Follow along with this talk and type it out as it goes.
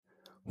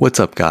What's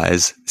up,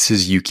 guys? This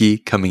is Yuki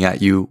coming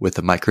at you with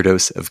a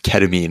microdose of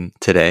ketamine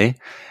today,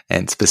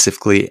 and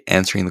specifically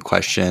answering the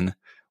question,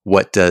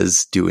 what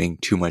does doing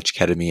too much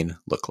ketamine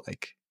look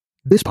like?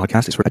 This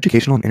podcast is for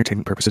educational and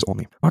entertainment purposes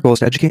only. Our goal is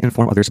to educate and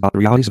inform others about the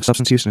realities of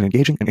substance use in an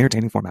engaging and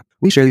entertaining format.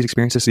 We share these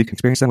experiences so you can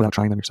experience them without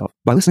trying them yourself.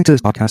 By listening to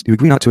this podcast, you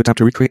agree not to attempt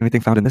to recreate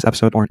anything found in this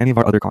episode or in any of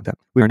our other content.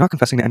 We are not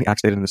confessing to any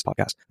acts stated in this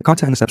podcast. The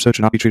content in this episode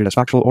should not be treated as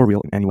factual or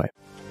real in any way.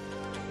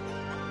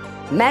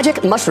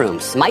 Magic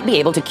mushrooms might be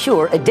able to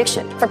cure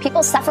addiction. For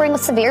people suffering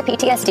with severe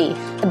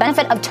PTSD, the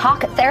benefit of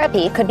talk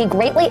therapy could be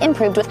greatly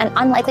improved with an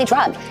unlikely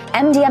drug,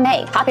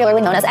 MDMA,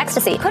 popularly known as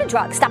ecstasy. Could a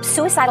drug stop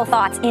suicidal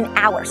thoughts in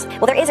hours?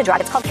 Well, there is a drug.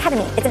 It's called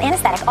ketamine. It's an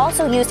anesthetic,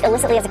 also used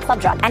illicitly as a club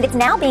drug, and it's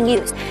now being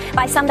used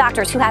by some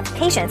doctors who have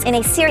patients in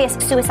a serious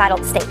suicidal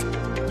state.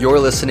 You're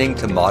listening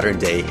to Modern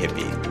Day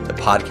Hippie, the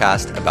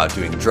podcast about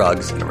doing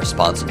drugs in a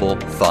responsible,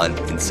 fun,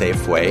 and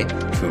safe way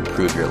to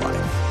improve your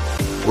life.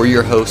 We're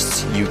your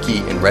hosts, Yuki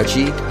and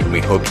Reggie, and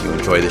we hope you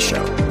enjoy the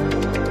show.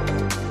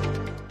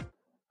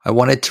 I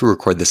wanted to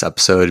record this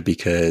episode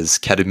because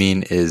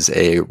ketamine is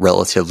a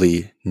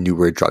relatively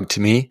newer drug to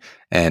me,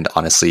 and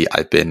honestly,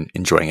 I've been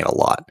enjoying it a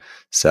lot.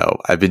 So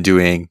I've been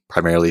doing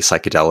primarily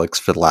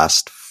psychedelics for the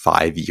last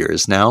 5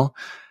 years now,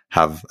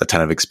 have a ton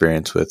of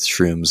experience with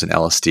shrooms and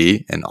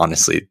LSD, and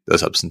honestly,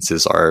 those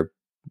substances are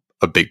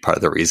a big part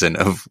of the reason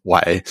of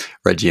why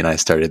Reggie and I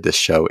started this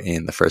show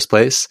in the first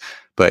place.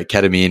 But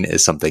ketamine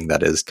is something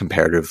that is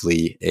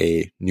comparatively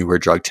a newer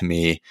drug to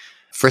me.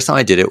 First time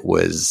I did it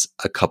was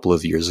a couple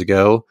of years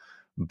ago,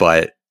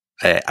 but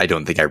I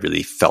don't think I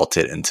really felt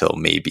it until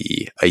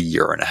maybe a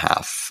year and a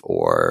half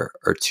or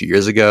 2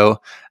 years ago.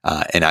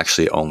 And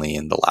actually only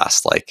in the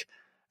last, I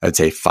would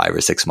say 5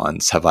 or 6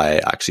 months have I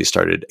actually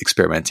started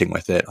experimenting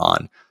with it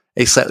on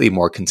a slightly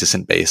more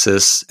consistent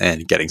basis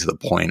and getting to the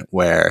point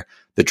where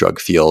the drug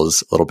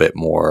feels a little bit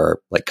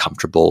more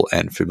comfortable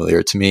and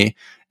familiar to me,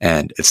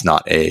 and it's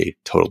not a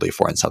totally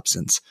foreign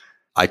substance.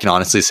 I can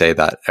honestly say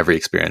that every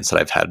experience that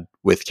I've had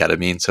with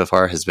ketamine so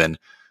far has been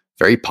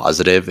very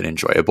positive and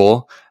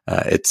enjoyable.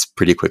 It's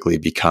pretty quickly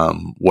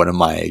become one of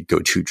my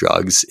go-to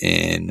drugs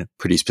in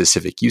pretty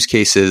specific use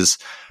cases,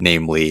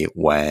 namely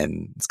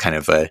when it's kind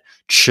of a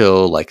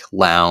chill,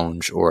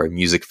 lounge or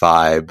music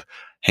vibe,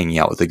 hanging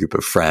out with a group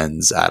of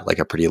friends at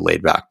a pretty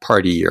laid-back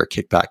party or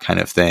kickback kind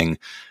of thing,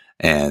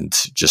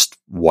 and just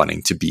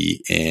wanting to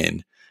be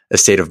in a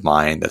state of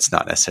mind that's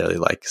not necessarily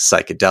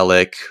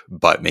psychedelic,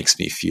 but makes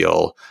me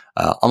feel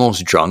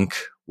almost drunk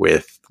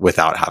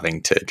without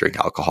having to drink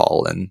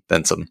alcohol, and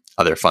then some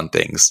other fun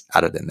things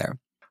added in there.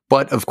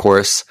 But of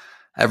course,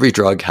 every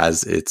drug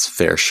has its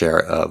fair share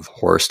of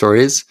horror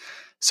stories.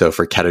 So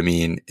for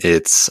ketamine,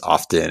 it's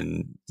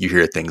often, you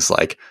hear things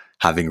like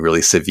having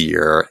really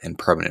severe and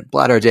permanent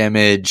bladder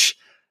damage,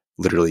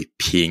 literally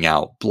peeing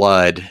out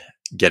blood,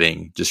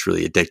 getting just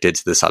really addicted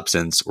to the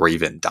substance, or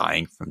even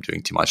dying from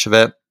doing too much of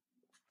it.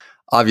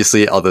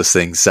 Obviously, all those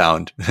things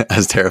sound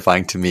as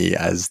terrifying to me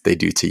as they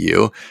do to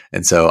you.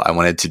 And so I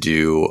wanted to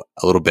do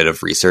a little bit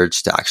of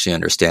research to actually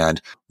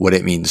understand what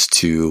it means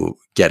to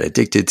get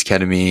addicted to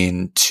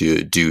ketamine,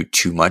 to do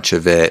too much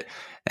of it,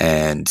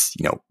 and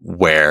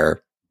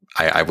where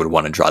I would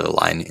want to draw the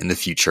line in the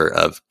future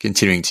of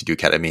continuing to do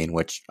ketamine,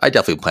 which I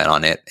definitely plan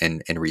on it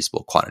in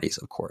reasonable quantities,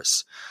 of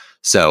course.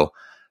 So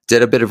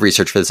did a bit of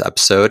research for this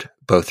episode,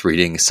 both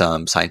reading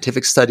some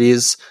scientific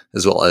studies,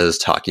 as well as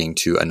talking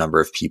to a number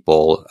of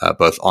people,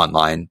 both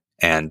online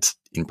and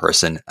in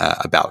person,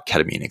 about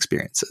ketamine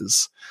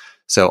experiences.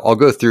 So I'll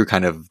go through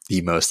kind of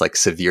the most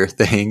severe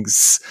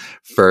things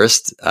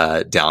first,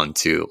 down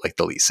to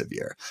the least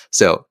severe.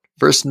 So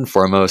first and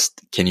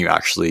foremost, can you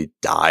actually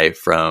die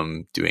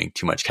from doing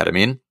too much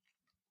ketamine?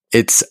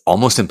 It's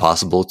almost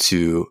impossible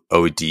to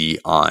OD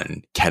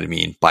on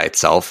ketamine by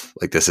itself.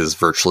 This is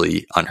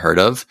virtually unheard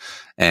of.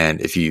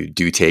 And if you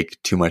do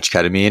take too much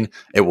ketamine,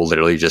 it will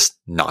literally just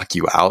knock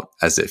you out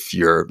as if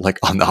you're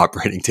on the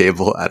operating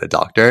table at a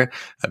doctor,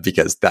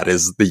 because that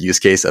is the use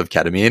case of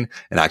ketamine.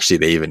 And actually,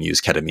 they even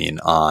use ketamine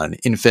on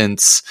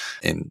infants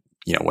in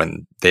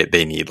when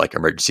they need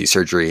emergency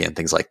surgery and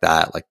things like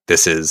that.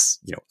 This is,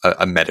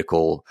 a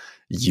medical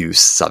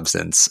use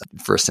substance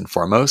first and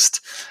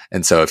foremost.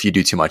 And so if you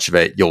do too much of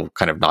it, you'll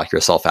kind of knock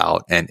yourself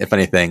out. And if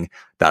anything,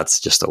 that's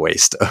just a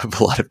waste of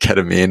a lot of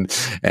ketamine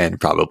and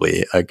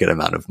probably a good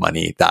amount of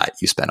money that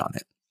you spend on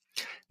it.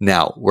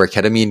 Now, where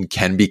ketamine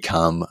can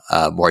become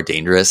more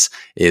dangerous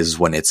is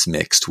when it's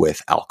mixed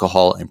with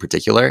alcohol in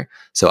particular.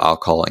 So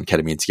alcohol and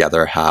ketamine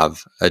together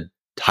have a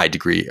high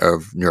degree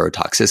of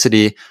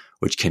neurotoxicity,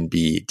 which can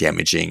be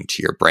damaging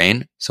to your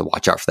brain. So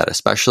watch out for that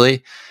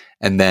especially.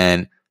 And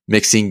then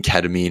mixing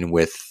ketamine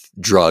with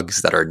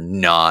drugs that are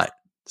not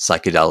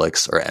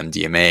psychedelics or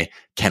MDMA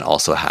can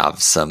also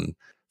have some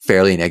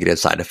fairly negative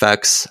side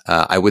effects.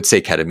 I would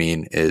say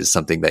ketamine is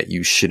something that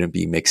you shouldn't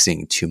be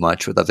mixing too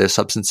much with other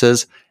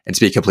substances. And to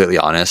be completely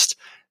honest,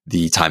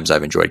 the times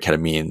I've enjoyed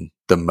ketamine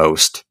the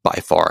most by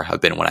far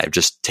have been when I've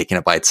just taken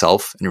it by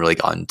itself and really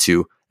gotten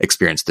to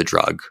experience the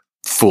drug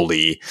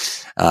fully,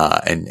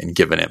 and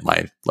given it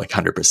my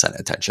 100%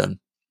 attention.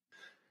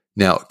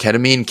 Now,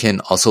 ketamine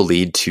can also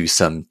lead to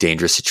some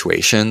dangerous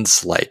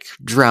situations like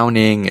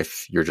drowning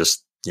if you're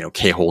just,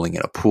 K-holing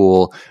in a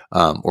pool,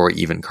 or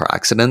even car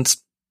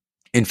accidents.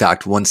 In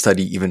fact, one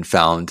study even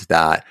found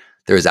that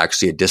there is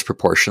actually a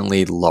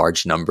disproportionately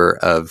large number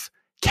of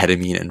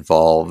ketamine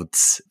involved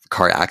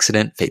car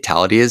accident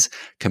fatalities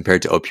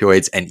compared to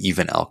opioids and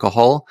even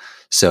alcohol.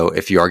 So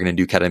if you are going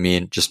to do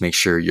ketamine, just make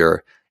sure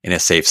you're in a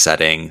safe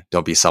setting.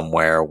 Don't be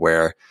somewhere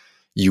where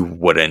you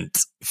wouldn't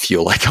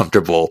feel like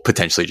comfortable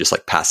potentially just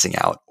like passing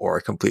out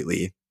or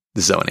completely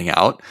zoning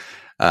out.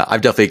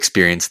 I've definitely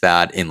experienced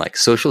that in like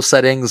social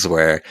settings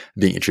where I'm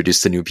being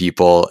introduced to new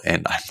people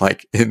and I'm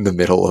like in the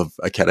middle of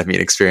a ketamine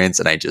experience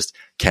and I just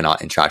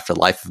cannot interact for the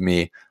life of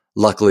me.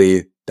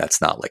 Luckily,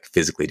 that's not like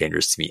physically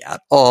dangerous to me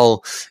at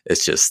all.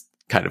 It's just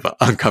kind of an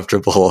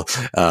uncomfortable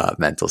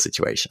mental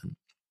situation.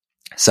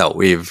 So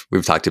we've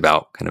talked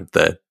about kind of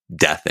the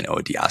death and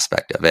OD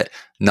aspect of it.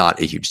 Not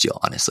a huge deal,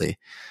 honestly.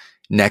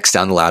 Next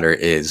down the ladder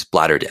is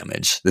bladder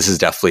damage. This is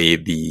definitely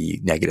the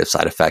negative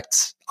side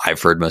effects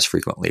I've heard most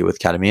frequently with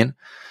ketamine.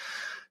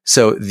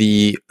 So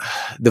the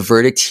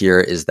verdict here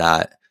is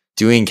that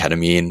doing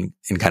ketamine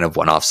in kind of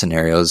one-off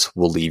scenarios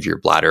will leave your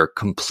bladder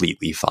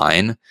completely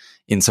fine.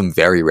 In some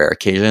very rare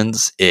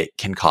occasions, it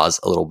can cause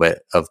a little bit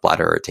of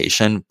bladder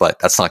irritation, but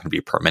that's not going to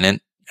be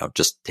permanent.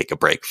 Just take a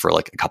break for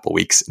like a couple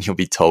weeks and you'll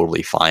be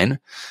totally fine.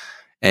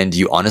 And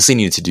you honestly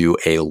need to do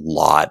a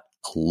lot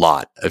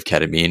of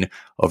ketamine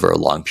over a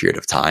long period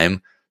of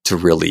time to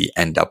really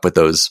end up with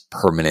those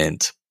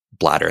permanent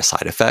bladder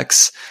side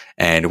effects.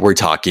 And we're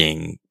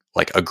talking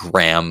like a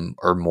gram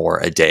or more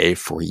a day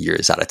for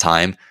years at a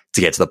time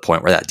to get to the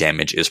point where that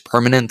damage is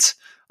permanent.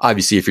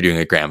 Obviously, if you're doing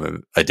a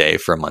gram a day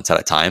for months at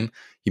a time,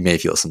 you may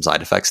feel some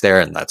side effects there.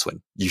 And that's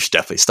when you should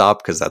definitely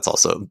stop because that's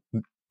also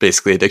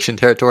basically addiction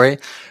territory.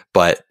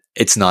 But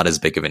it's not as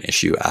big of an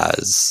issue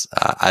as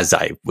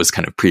I was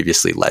kind of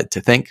previously led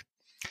to think.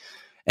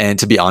 And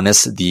to be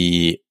honest,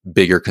 the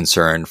bigger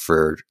concern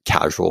for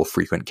casual,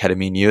 frequent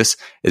ketamine use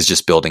is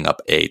just building up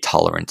a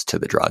tolerance to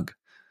the drug.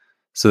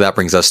 So that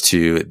brings us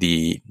to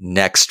the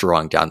next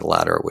rung down the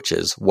ladder, which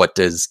is what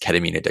does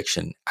ketamine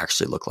addiction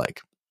actually look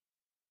like?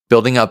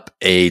 Building up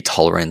a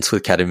tolerance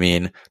with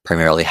ketamine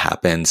primarily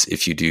happens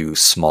if you do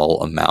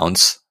small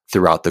amounts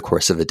throughout the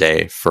course of a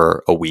day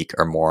for a week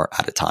or more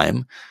at a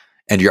time.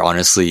 And you're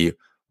honestly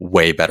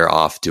way better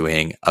off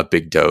doing a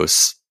big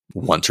dose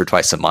once or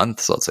twice a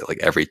month. So let's say like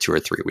every 2 or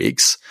 3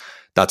 weeks.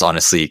 That's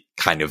honestly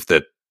kind of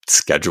the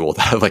schedule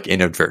that I've like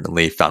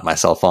inadvertently found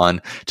myself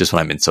on just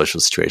when I'm in social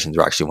situations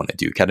where I actually want to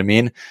do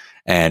ketamine.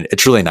 And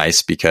it's really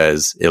nice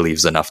because it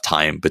leaves enough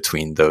time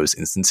between those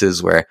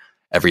instances where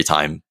every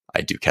time I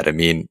do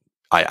ketamine,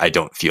 I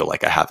don't feel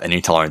like I have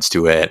any tolerance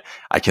to it.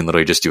 I can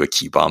literally just do a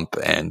key bump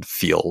and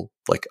feel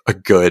like a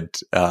good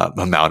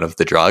amount of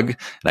the drug. And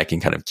I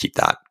can kind of keep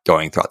that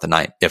going throughout the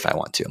night if I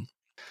want to.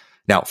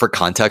 Now, for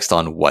context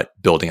on what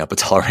building up a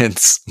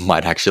tolerance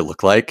might actually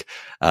look like,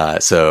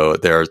 so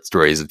there are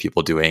stories of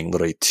people doing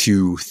literally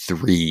 2,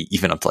 3,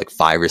 even up to like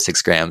 5 or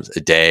 6 grams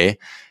a day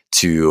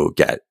to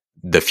get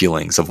the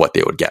feelings of what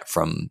they would get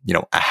from,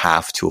 a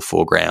half to a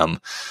full gram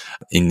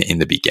in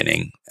the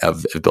beginning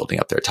of building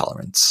up their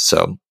tolerance.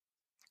 So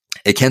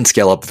it can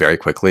scale up very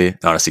quickly.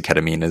 Honestly,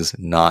 ketamine is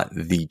not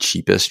the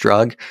cheapest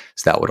drug,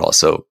 so that would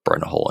also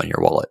burn a hole in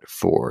your wallet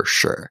for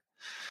sure.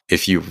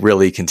 If you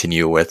really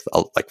continue with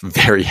a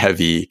very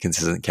heavy,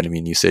 consistent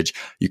ketamine usage,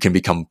 you can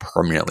become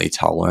permanently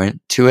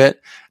tolerant to it.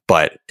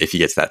 But if you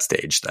get to that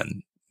stage,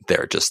 then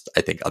there are just,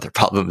 I think, other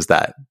problems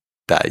that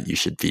you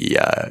should be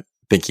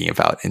thinking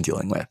about and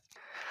dealing with.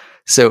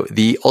 So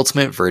the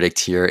ultimate verdict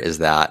here is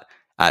that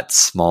at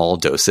small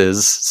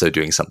doses, so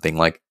doing something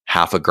like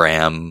half a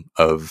gram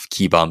of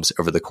key bumps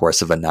over the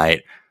course of a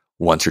night,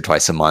 once or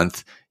twice a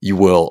month, you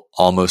will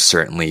almost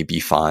certainly be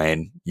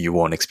fine. You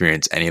won't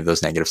experience any of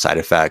those negative side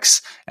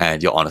effects,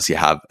 and you'll honestly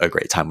have a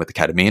great time with the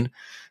ketamine.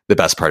 The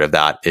best part of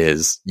that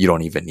is you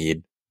don't even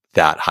need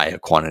that high a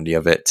quantity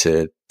of it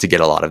to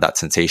get a lot of that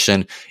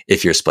sensation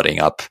if you're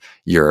splitting up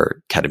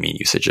your ketamine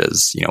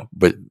usages,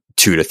 with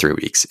 2 to 3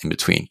 weeks in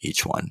between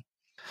each one.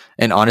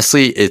 And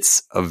honestly,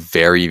 it's a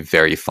very,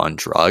 very fun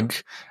drug.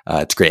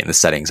 It's great in the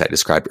settings I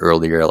described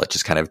earlier, like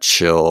just kind of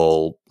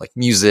chill, like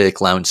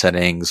music, lounge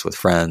settings with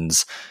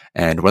friends.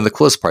 And one of the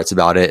coolest parts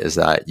about it is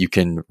that you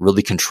can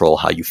really control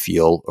how you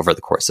feel over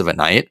the course of a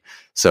night.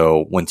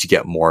 So once you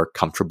get more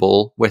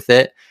comfortable with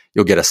it,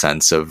 you'll get a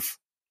sense of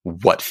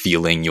what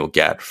feeling you'll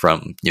get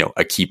from,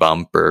 a key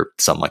bump or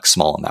some like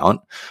small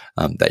amount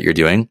that you're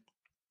doing.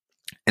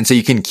 And so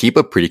you can keep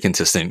a pretty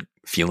consistent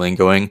feeling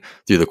going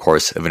through the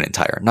course of an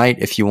entire night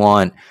if you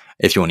want.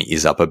 If you want to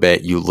ease up a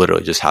bit, you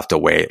literally just have to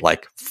wait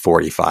like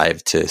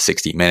 45 to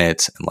 60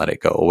 minutes and let it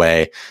go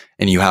away.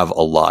 And you have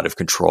a lot of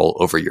control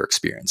over your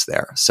experience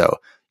there. So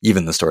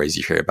even the stories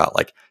you hear about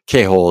like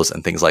K-holes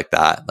and things like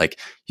that, like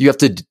you have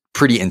to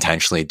pretty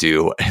intentionally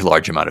do a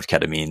large amount of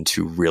ketamine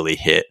to really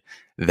hit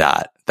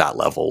that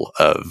level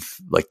of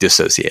like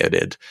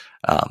dissociated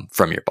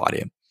from your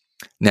body.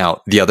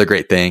 Now, the other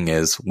great thing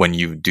is when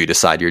you do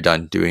decide you're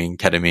done doing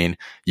ketamine,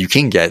 you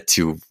can get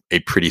to a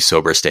pretty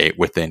sober state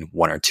within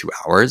 1 or 2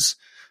 hours.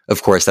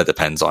 Of course, that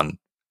depends on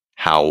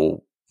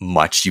how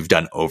much you've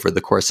done over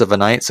the course of a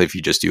night. So if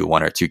you just do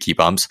 1 or 2 key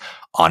bumps,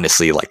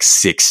 honestly, like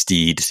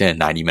 60 to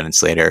 90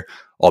 minutes later,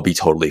 I'll be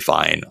totally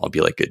fine. I'll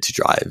be like good to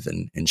drive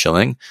and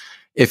chilling.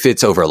 If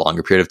it's over a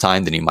longer period of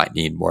time, then you might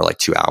need more like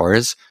 2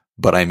 hours.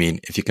 But I mean,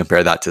 if you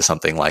compare that to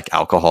something like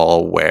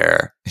alcohol,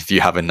 where if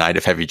you have a night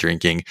of heavy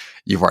drinking,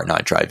 you are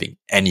not driving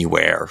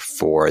anywhere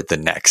for the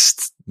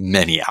next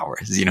many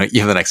hours.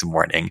 Even the next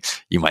morning,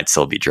 you might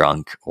still be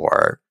drunk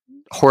or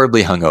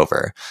horribly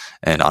hungover.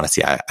 And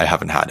honestly, I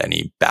haven't had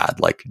any bad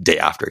like day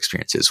after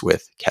experiences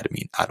with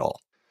ketamine at all.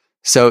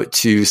 So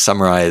to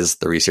summarize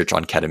the research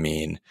on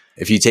ketamine,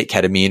 if you take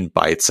ketamine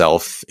by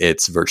itself,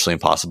 it's virtually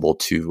impossible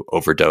to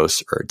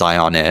overdose or die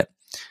on it.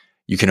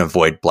 You can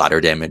avoid bladder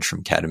damage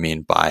from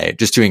ketamine by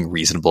just doing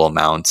reasonable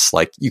amounts.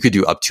 Like you could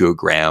do up to 1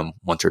 gram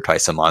once or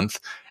twice a month,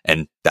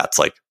 and that's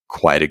like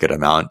quite a good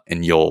amount.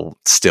 And you'll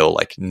still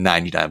like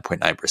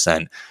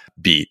 99.9%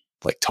 be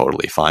like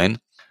totally fine.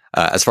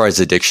 As far as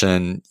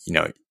addiction,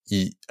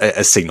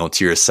 a signal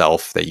to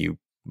yourself that you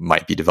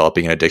might be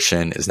developing an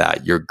addiction is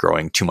that you're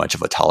growing too much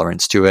of a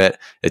tolerance to it.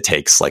 It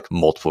takes like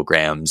multiple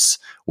grams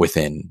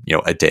within,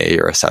 a day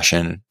or a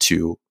session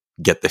to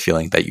get the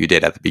feeling that you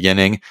did at the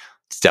beginning.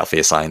 It's definitely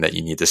a sign that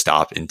you need to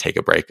stop and take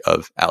a break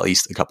of at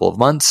least a couple of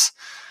months.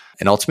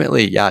 And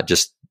ultimately,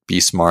 just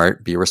be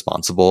smart, be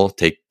responsible,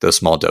 take those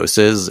small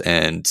doses.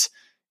 And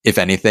if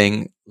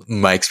anything,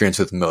 my experience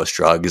with most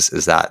drugs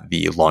is that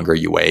the longer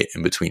you wait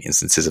in between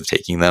instances of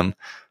taking them,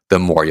 the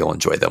more you'll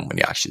enjoy them when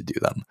you actually do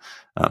them.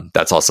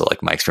 That's also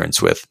like my experience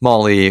with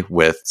Molly,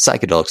 with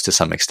psychedelics to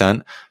some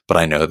extent. But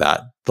I know that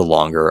the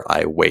longer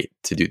I wait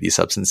to do these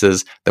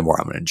substances, the more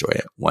I'm going to enjoy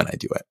it when I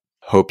do it.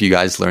 Hope you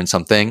guys learned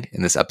something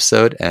in this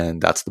episode,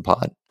 and that's the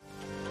pod.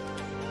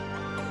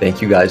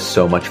 Thank you guys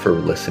so much for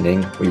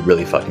listening. We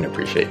really fucking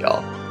appreciate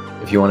y'all.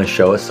 If you want to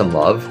show us some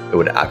love, it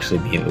would actually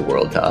mean the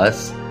world to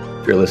us.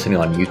 If you're listening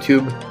on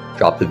YouTube,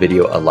 drop the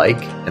video a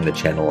like and the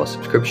channel a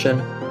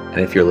subscription. And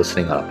if you're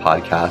listening on a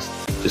podcast,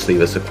 just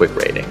leave us a quick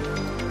rating.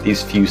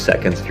 These few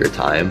seconds of your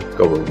time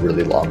go a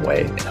really long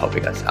way in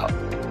helping us out.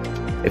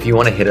 If you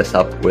want to hit us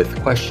up with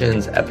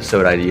questions,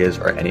 episode ideas,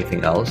 or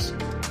anything else,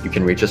 you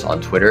can reach us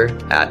on Twitter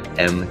at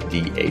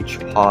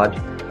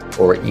MDHpod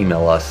or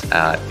email us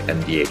at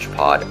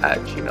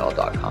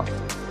mdhpod@gmail.com.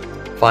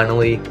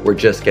 Finally, we're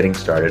just getting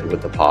started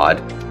with the pod,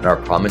 and our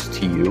promise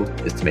to you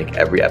is to make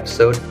every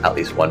episode at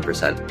least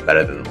 1%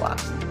 better than the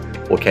last.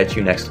 We'll catch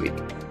you next week.